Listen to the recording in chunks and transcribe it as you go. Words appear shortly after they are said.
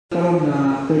karon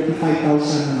na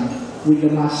 35,000 with the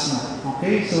mask na.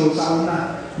 Okay? So, sa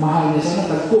una, mahal niya. Sa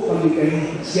una, tagpo pag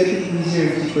it's getting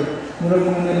easier and cheaper. Murag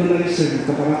mga nebulary surgery,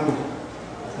 kaparato.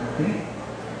 Okay?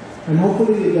 And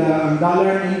hopefully, with the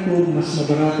dollar improve, mas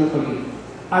mabarato pag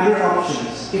other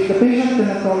options. If the patient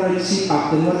cannot tolerate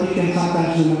CPAP, then what you can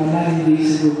sometimes do mga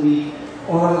non-invasive will be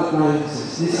oral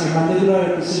appliances. These are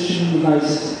mandibular repositioning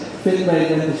devices fit by a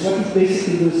dentist. What it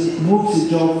basically does is it moves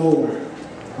the jaw forward.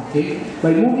 Okay?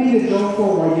 By moving the jaw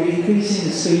forward, you're increasing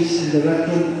the space in the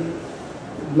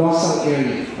retroglossal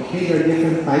area. Okay? There are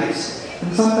different types.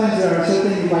 And sometimes there are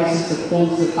certain devices that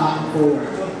pulls the tongue forward.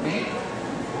 Okay?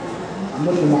 I'm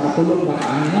not going to makatulog baka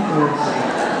ano na.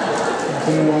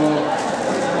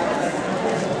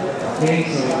 Okay,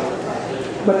 so,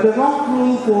 but the rock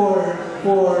rule for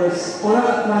oral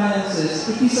appliances,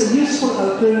 it is a useful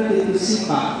alternative to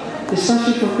CPAP,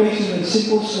 especially for patients with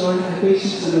simple snoring and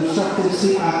patients with obstructive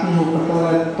sleep apnea who can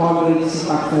tolerate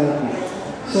CPAP therapy.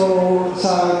 So,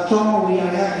 sa trauma,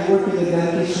 I work with a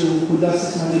dentist who does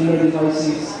these mandibular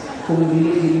devices kung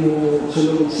hindi mo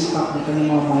sulog ng CPAP na kanyang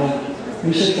mga mild.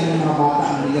 Usually kanyang mga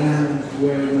bata ang ganang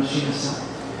wear machines.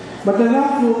 But the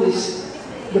rock rule is,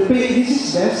 this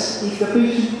is best if the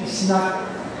patient is not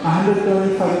 125%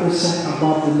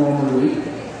 above the normal weight.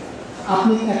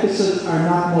 Apneic episodes are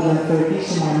not more than 30,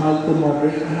 so my mild to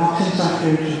moderate, and oxygen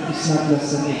saturation is not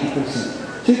less than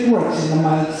 80%. So it works in the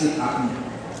mild sleep apnea.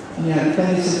 Yeah,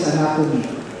 depends on its anatomy.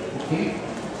 Okay?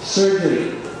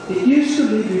 Surgery. It used to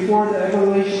be before the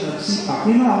evaluation of CPAP.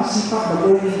 You know, ang CPAP,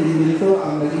 bago dito,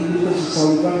 ang nag-indito sa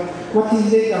Sullivan, what is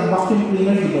it? Ang vacuum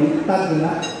cleaner, ibaliktad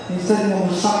na. Instead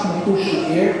mo suck na push the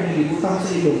air, nilibutang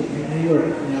sa ilong. And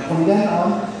work. From then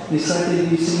on, they started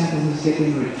using it and he's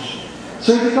getting rich.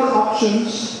 Surgical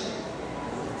options,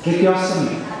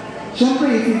 tracheostomy.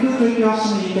 Siyempre, if you do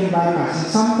tracheostomy, you can bypass. And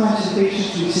sometimes in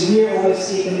patients with severe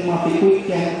OSA and mga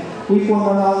quick can, we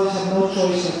pulmonologists have no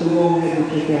choice but to go ahead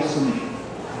with tracheostomy.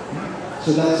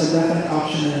 So that's a definite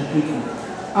option in treatment.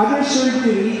 Other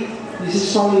surgery, this is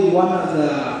probably one of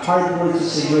the hard words to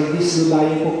say, like this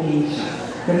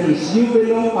Uvulopalatopharyngoplasty. That is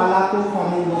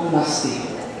Uvulopalatopharyngoplasty.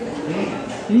 Okay?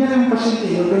 Tingnan ang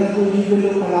pasyente, we're going to do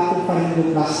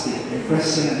Uvulopalatopharyngoplasty.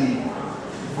 Press ka na din.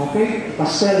 Okay?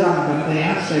 Pastel lang, bantay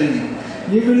ha, spelling.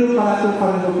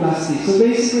 Uvulopalatopharyngoplasty. So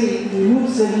basically, it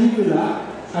removes the uvula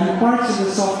and parts of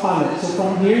the soft palate. So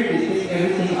from here, they take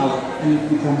everything out and it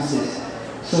becomes this.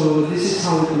 So this is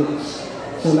how it looks.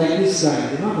 So like this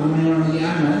guy, kung mayroon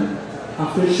diyanan,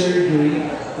 after surgery,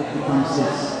 it becomes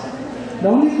this. The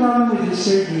only problem with this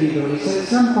surgery though is that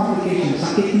some complications.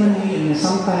 Sakit man niya,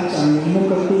 sometimes ang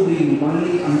inom kang tubig,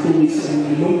 balik ang tubig sa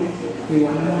ilong. Kaya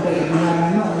wala naman tayo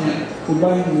kailangan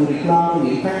kuban mo reklamo,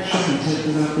 infection,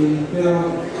 etc.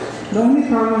 Pero the only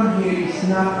problem here is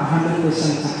not 100%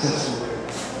 successful.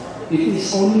 It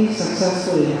is only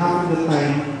successful in half of the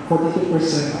time, 42%,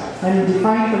 and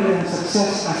define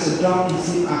success as a drop in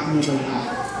sleep apnea by half.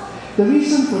 The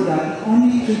reason for that, it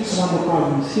only treats one of the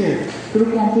problems here. Pero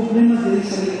kung ang problema din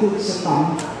sa likod sa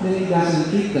tongue, then it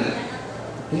doesn't treat that.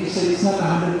 Okay, so it's not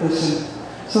 100%.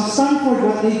 So Stanford,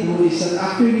 what they do is that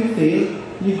after you fail,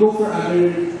 you go for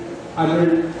other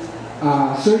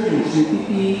surgeries,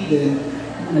 UTP, then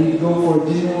you go for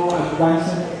Genioglossal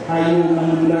advancement,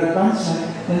 Mandibular advancement,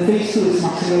 then phase 2 is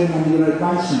Maxillary Mandibular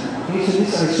advancement. Okay, so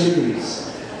these are surgeries.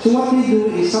 So what they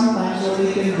do is sometimes what they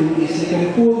can do is they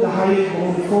can pull the hyoid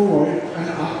bone forward and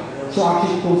up, so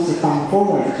actually pulls the tongue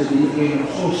forward, so the gain of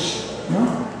force. No?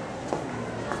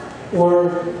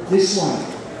 Or this one,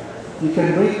 you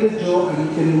can break the jaw and you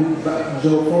can move the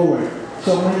jaw forward.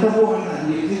 So may tabuhan na,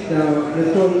 you click the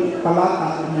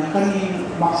retropalata na kaning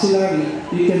maxillary,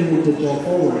 you can move the jaw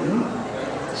forward. No?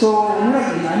 So,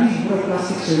 murag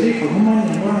plastic surgery, pag human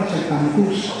yan, murag siya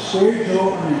tangkus, square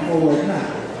jaw and forward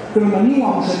na. Pero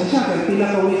maniwang sa siya, kaya pila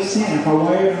ka weeks niya,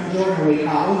 pa-wire ang jaw, way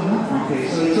kaon, no? Okay,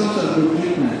 so it's also a good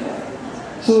treatment.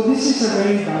 So this is a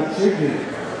very bad surgery.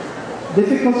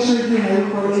 Difficult surgery, I will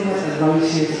probably not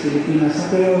advise here sa Pilipinas,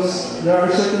 pero there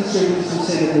are certain surgeons who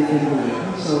say that they can do it.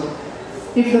 So,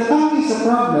 if the tongue is a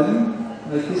problem,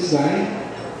 like this guy,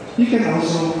 you can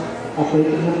also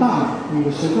operate on the tongue. Kung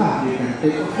gusto ka, you can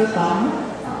take off the tongue.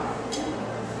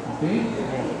 Okay?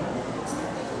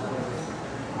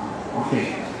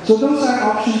 Okay. So those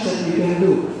are options that you can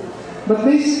do. But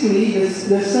basically,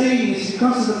 the saying is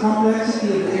because of the complexity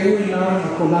of the airway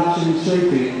neuron collapse in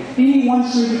surgery, any one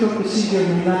surgical procedure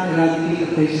may not eradicate a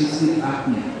patient's sleep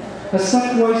apnea. A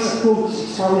stepwise approach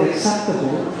is probably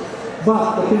acceptable,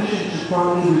 but the patient should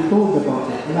probably be told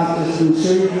about it, not just do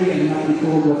surgery and not be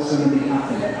told what's going to be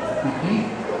happening. Okay?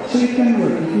 So it can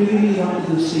work if you really want to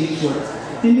do stage work.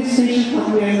 In this patient, what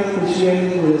we end up is we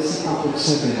end up with a CPAP of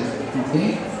 7.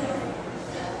 Okay?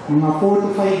 Mga 4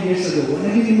 to 5 years ago,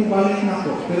 nagiging mabalik na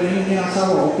ako. Pero yung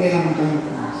ginasawa, okay naman kami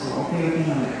po. So, okay naman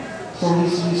kami. So,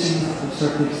 he's using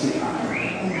obstructive sleep apnea.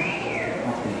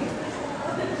 Okay.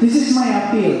 This is my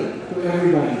appeal to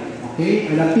everybody. Okay?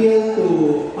 An appeal to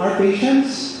our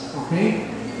patients. Okay?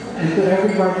 And to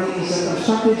everybody is that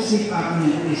obstructive sleep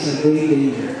apnea is a great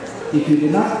danger. If you do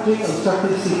not treat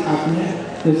obstructive sleep apnea,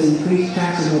 there's increased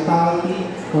chance of mortality,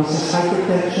 causes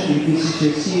hypertension, increases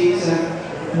your CHF,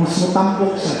 mas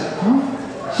matambok sa.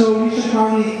 So you should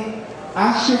probably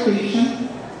ask your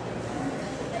patient.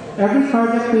 Every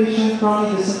cardiac patient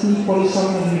probably doesn't need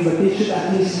polysomnomy, but they should at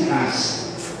least be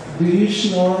asked, do you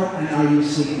snore and are you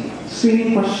sleeping?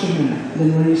 Screening question.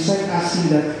 Then when you start asking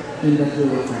that, then that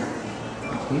will occur.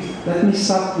 Okay? Let me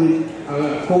start with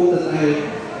a quote that I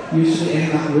usually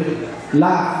end up with.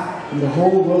 Laugh, and the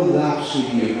whole world laughs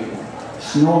with you.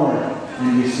 Snore,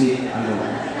 and you sleep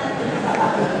alone.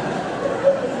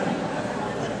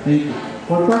 Thank you.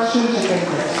 For questions, you can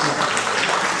text.